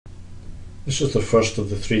This is the first of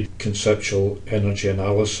the 3 conceptual energy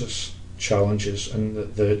analysis challenges, and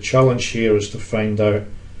the challenge here is to find out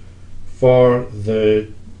for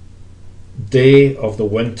the day of the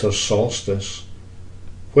winter solstice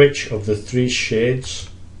which of the 3 shades,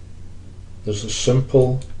 there's a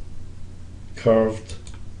simple, curved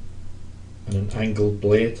and an angled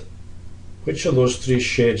blade, which of those 3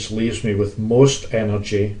 shades leaves me with most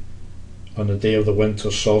energy on the day of the winter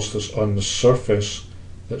solstice on the surface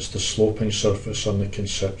that's the sloping surface on the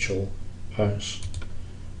conceptual house.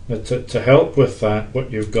 Now to help with that, what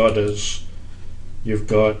you've got is you've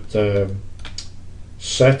got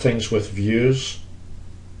settings with views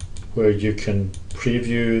where you can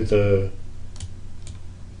preview the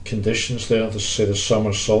conditions there, let's say the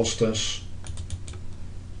summer solstice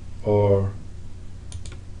or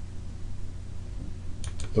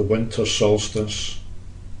the winter solstice.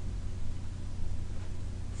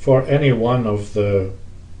 For any one of the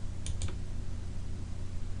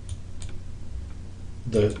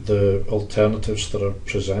alternatives that are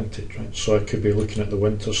presented, right? So I could be looking at the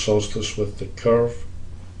winter solstice with the curve,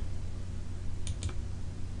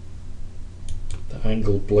 the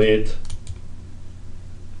angled blade,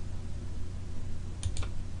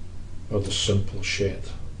 or the simple shade.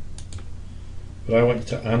 But I want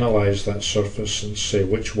to analyze that surface and say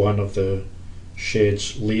which one of the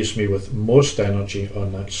shades leaves me with most energy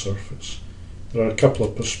on that surface. There are a couple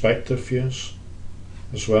of perspective views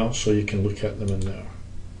as well, so you can look at them in there.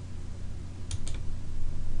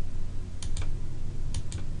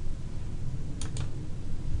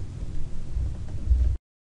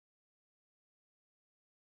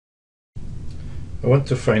 I want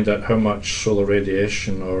to find out how much solar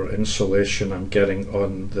radiation or insolation I'm getting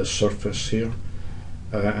on the surface here,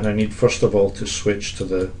 and I need first of all to switch to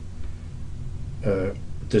the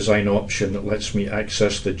design option that lets me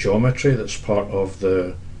access the geometry that's part of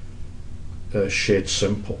the shade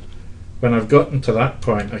simple. When I've gotten to that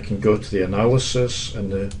point, I can go to the analysis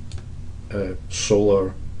and the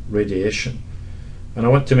solar radiation, and I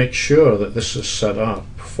want to make sure that this is set up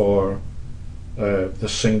for the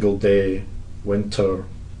single day winter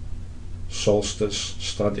solstice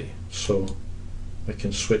study. So I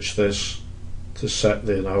can switch this to set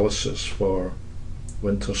the analysis for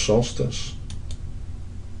winter solstice.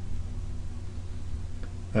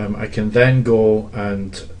 I can then go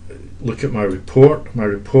and look at my report. My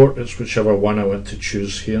report is whichever one I want to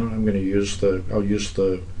choose here. I'm going to use I'll use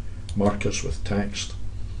the markers with text.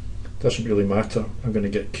 Doesn't really matter. I'm going to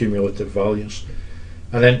get cumulative values.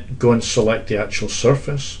 And then go and select the actual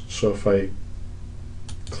surface. So if I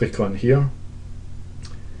click on here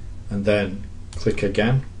and then click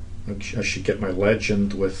again, I should get my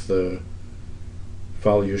legend with the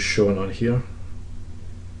values shown on here.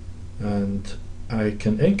 And I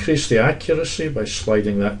can increase the accuracy by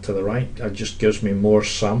sliding that to the right. It just gives me more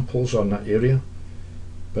samples on that area,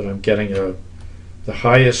 but I'm getting the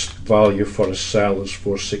highest value for a cell is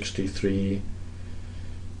 463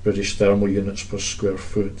 British thermal units per square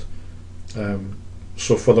foot.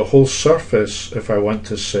 So for the whole surface, if I want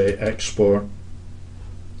to say export,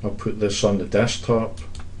 I'll put this on the desktop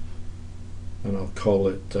and I'll call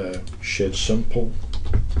it Shade Simple.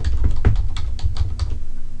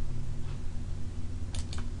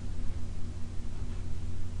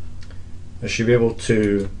 I should be able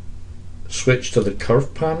to switch to the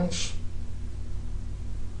curve panels.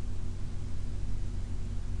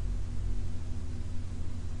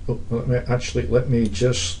 Oh, let me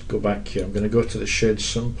just go back here. I'm going to go to the Shade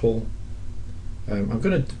Simple. I'm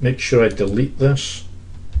going to make sure I delete this,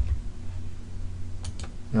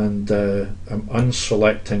 and I'm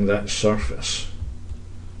unselecting that surface.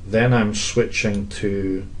 Then I'm switching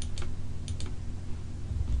to,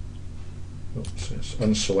 oops, it's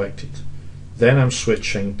unselected. Then I'm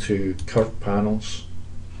switching to curve panels,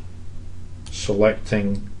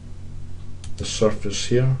 selecting the surface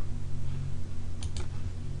here.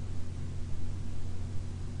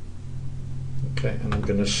 Okay, and I'm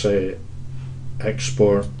going to say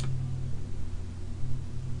export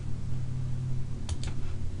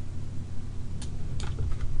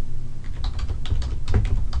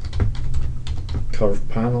curve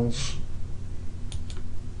panels.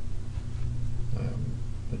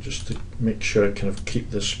 Just to make sure I kind of keep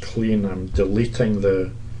this clean, I'm deleting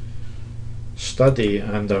the study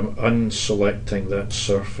and I'm unselecting that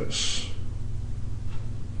surface.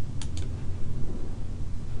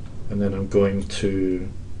 And then I'm going to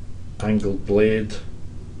angled blade,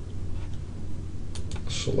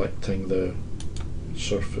 selecting the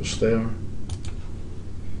surface there,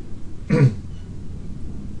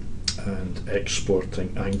 and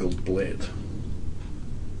exporting, angled blade.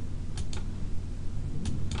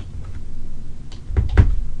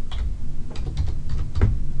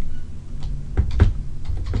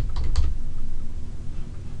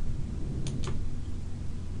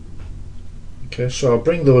 Okay, so I'll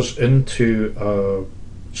bring those into a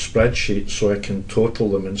spreadsheet so I can total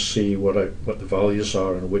them and see what the values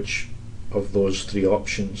are and which of those three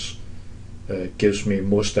options gives me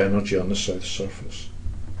most energy on the south surface.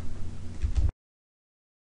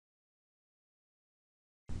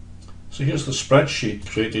 So here's the spreadsheet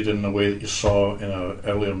created in the way that you saw in an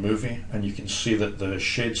earlier movie, and you can see that the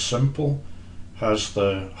shade simple has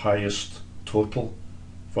the highest total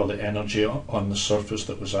for the energy on the surface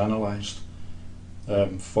that was analysed,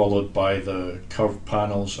 followed by the curved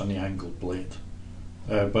panels and the angled blade.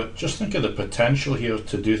 But just think of the potential here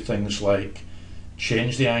to do things like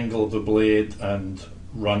change the angle of the blade and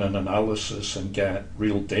run an analysis and get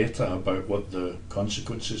real data about what the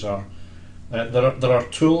consequences are. There are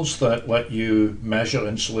tools that let you measure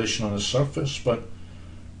insulation on the surface, but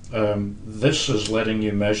this is letting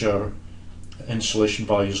you measure insulation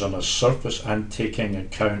values on a surface and taking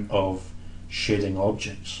account of shading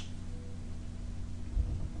objects.